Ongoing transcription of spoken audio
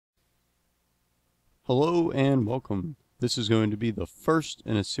Hello and welcome. This is going to be the first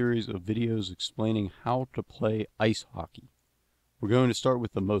in a series of videos explaining how to play ice hockey. We're going to start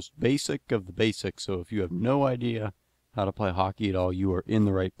with the most basic of the basics, so if you have no idea how to play hockey at all, you are in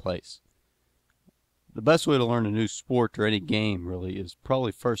the right place. The best way to learn a new sport or any game really is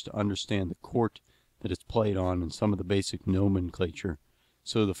probably first to understand the court that it's played on and some of the basic nomenclature.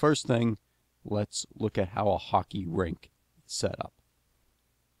 So the first thing, let's look at how a hockey rink is set up.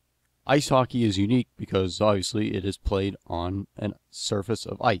 Ice hockey is unique because obviously it is played on a surface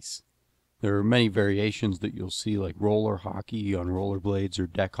of ice. There are many variations that you'll see, like roller hockey on rollerblades or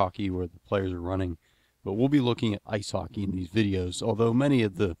deck hockey where the players are running, but we'll be looking at ice hockey in these videos, although many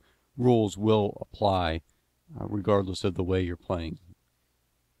of the rules will apply regardless of the way you're playing.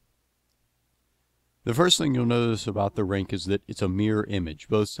 The first thing you'll notice about the rink is that it's a mirror image.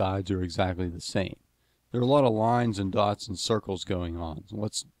 Both sides are exactly the same. There are a lot of lines and dots and circles going on, so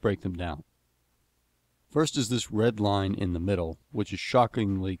let's break them down. First is this red line in the middle, which is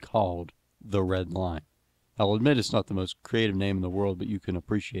shockingly called the red line. I'll admit it's not the most creative name in the world, but you can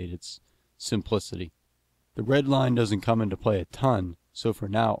appreciate its simplicity. The red line doesn't come into play a ton, so for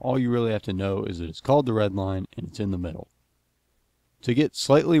now all you really have to know is that it's called the red line and it's in the middle. To get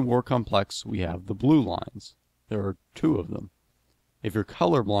slightly more complex, we have the blue lines. There are two of them. If you're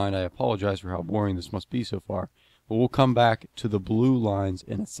colorblind, I apologize for how boring this must be so far, but we'll come back to the blue lines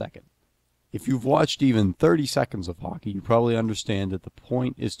in a second. If you've watched even 30 seconds of hockey, you probably understand that the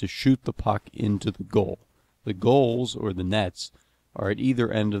point is to shoot the puck into the goal. The goals, or the nets, are at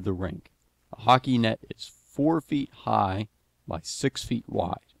either end of the rink. A hockey net is 4 feet high by 6 feet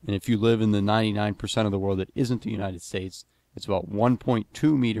wide, and if you live in the 99% of the world that isn't the United States, it's about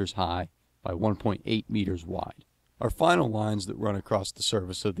 1.2 meters high by 1.8 meters wide. Our final lines that run across the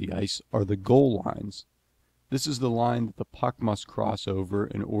surface of the ice are the goal lines. This is the line that the puck must cross over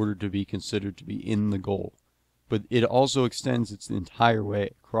in order to be considered to be in the goal, but it also extends its entire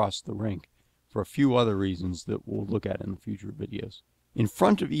way across the rink for a few other reasons that we'll look at in the future videos. In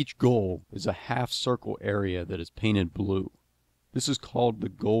front of each goal is a half circle area that is painted blue. This is called the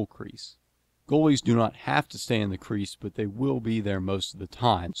goal crease. Goalies do not have to stay in the crease, but they will be there most of the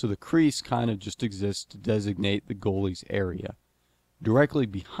time, so the crease kind of just exists to designate the goalie's area. Directly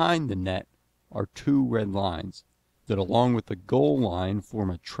behind the net are two red lines that, along with the goal line, form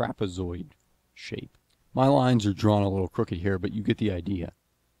a trapezoid shape. My lines are drawn a little crooked here, but you get the idea.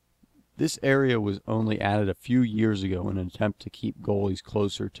 This area was only added a few years ago in an attempt to keep goalies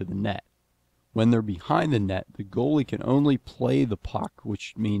closer to the net. When they're behind the net, the goalie can only play the puck,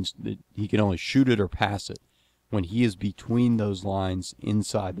 which means that he can only shoot it or pass it, when he is between those lines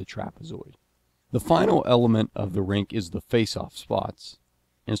inside the trapezoid. The final element of the rink is the face-off spots.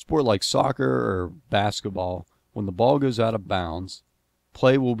 In a sport like soccer or basketball, when the ball goes out of bounds,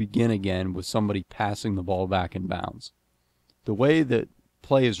 play will begin again with somebody passing the ball back in bounds. The way that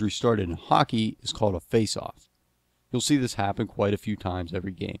play is restarted in hockey is called a face-off. You'll see this happen quite a few times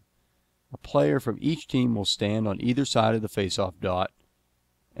every game. A player from each team will stand on either side of the face-off dot,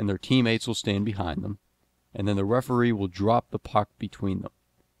 and their teammates will stand behind them, and then the referee will drop the puck between them.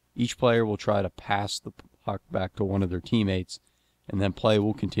 Each player will try to pass the puck back to one of their teammates, and then play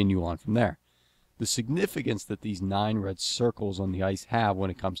will continue on from there. The significance that these 9 red circles on the ice have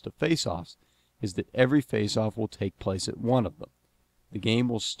when it comes to face-offs is that every face-off will take place at one of them. The game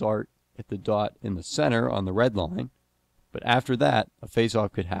will start at the dot in the center on the red line, but after that, a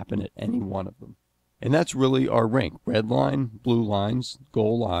face-off could happen at any one of them. And that's really our rink. Red line, blue lines,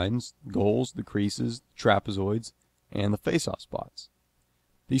 goals, the creases, the trapezoids, and the face-off spots.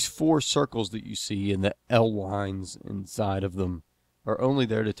 These 4 circles that you see and the L lines inside of them are only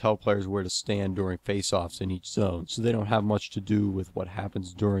there to tell players where to stand during face-offs in each zone, so they don't have much to do with what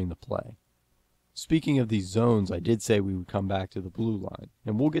happens during the play. Speaking of these zones, I did say we would come back to the blue line,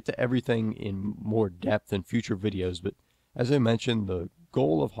 and we'll get to everything in more depth in future videos, but as I mentioned, the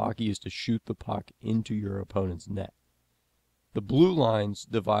goal of hockey is to shoot the puck into your opponent's net. The blue lines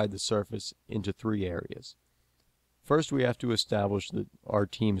divide the surface into 3 areas. First, we have to establish that our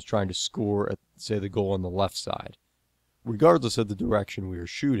team is trying to score at, say, the goal on the left side. Regardless of the direction we are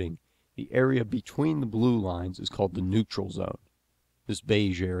shooting, the area between the blue lines is called the neutral zone, this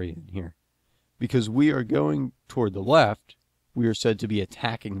beige area in here. Because we are going toward the left, we are said to be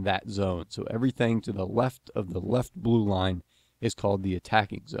attacking that zone. So everything to the left of the left blue line is called the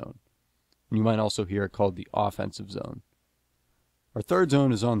attacking zone. And you might also hear it called the offensive zone. Our third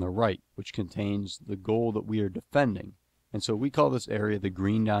zone is on the right, which contains the goal that we are defending. And so we call this area, the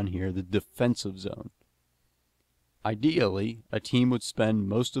green down here, the defensive zone. Ideally, a team would spend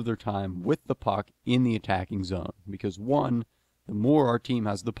most of their time with the puck in the attacking zone because, one, the more our team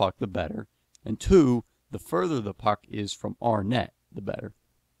has the puck, the better. And 2, the further the puck is from our net, the better.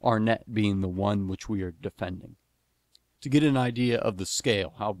 Our net being the one which we are defending. To get an idea of the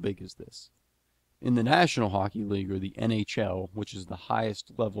scale, how big is this? In the National Hockey League, or the NHL, which is the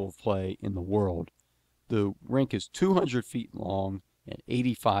highest level of play in the world, the rink is 200 feet long and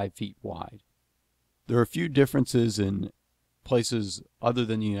 85 feet wide. There are a few differences in places other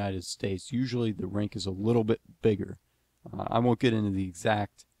than the United States. Usually the rink is a little bit bigger. I won't get into the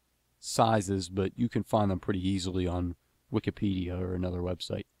exact sizes, but you can find them pretty easily on Wikipedia or another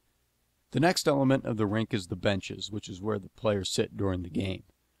website. The next element of the rink is the benches, which is where the players sit during the game.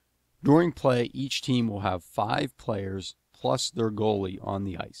 During play, each team will have 5 players plus their goalie on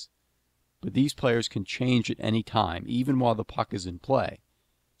the ice. But these players can change at any time, even while the puck is in play.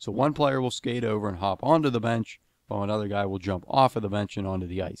 So one player will skate over and hop onto the bench, while another guy will jump off of the bench and onto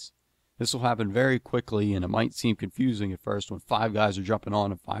the ice. This will happen very quickly, and it might seem confusing at first when 5 guys are jumping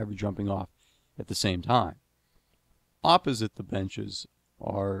on and 5 are jumping off at the same time. Opposite the benches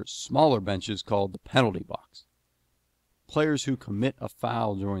are smaller benches called the penalty box. Players who commit a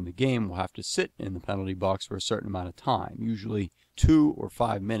foul during the game will have to sit in the penalty box for a certain amount of time, usually 2 or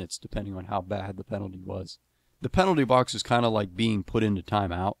 5 minutes, depending on how bad the penalty was. The penalty box is kind of like being put into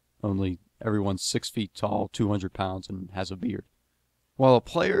timeout, only everyone's 6 feet tall, 200 pounds, and has a beard. While a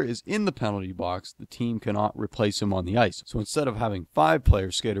player is in the penalty box, the team cannot replace him on the ice. So instead of having 5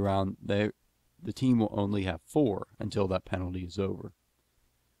 players skate around, the team will only have 4 until that penalty is over.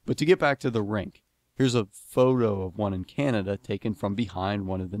 But to get back to the rink, here's a photo of one in Canada taken from behind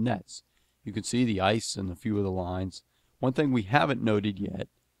one of the nets. You can see the ice and a few of the lines. One thing we haven't noted yet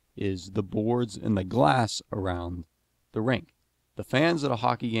is the boards and the glass around the rink. The fans at a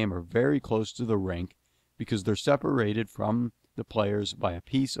hockey game are very close to the rink because they're separated from the players by a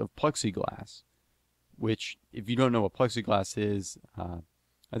piece of plexiglass, which, if you don't know what plexiglass is,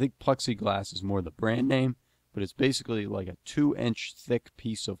 I think plexiglass is more the brand name, but it's basically like a 2-inch thick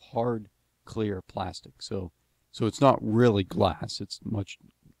piece of hard, clear plastic. So it's not really glass. It's much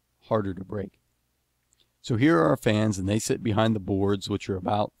harder to break. So here are our fans, and they sit behind the boards, which are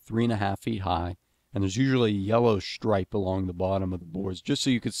about 3.5 feet high, and there's usually a yellow stripe along the bottom of the boards, just so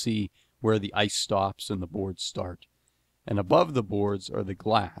you could see where the ice stops and the boards start. And above the boards are the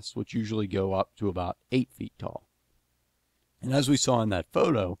glass, which usually go up to about 8 feet tall. And as we saw in that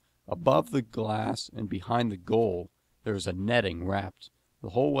photo, above the glass and behind the goal, there's a netting wrapped the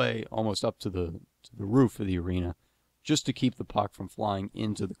whole way almost up to the roof of the arena, just to keep the puck from flying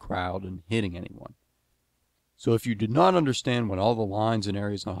into the crowd and hitting anyone. So if you did not understand what all the lines and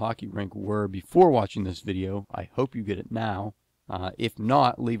areas in a hockey rink were before watching this video, I hope you get it now. If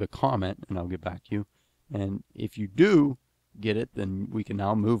not, leave a comment and I'll get back to you. And if you do get it, then we can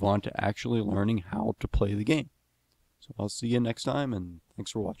now move on to actually learning how to play the game. So I'll see you next time, and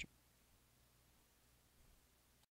thanks for watching.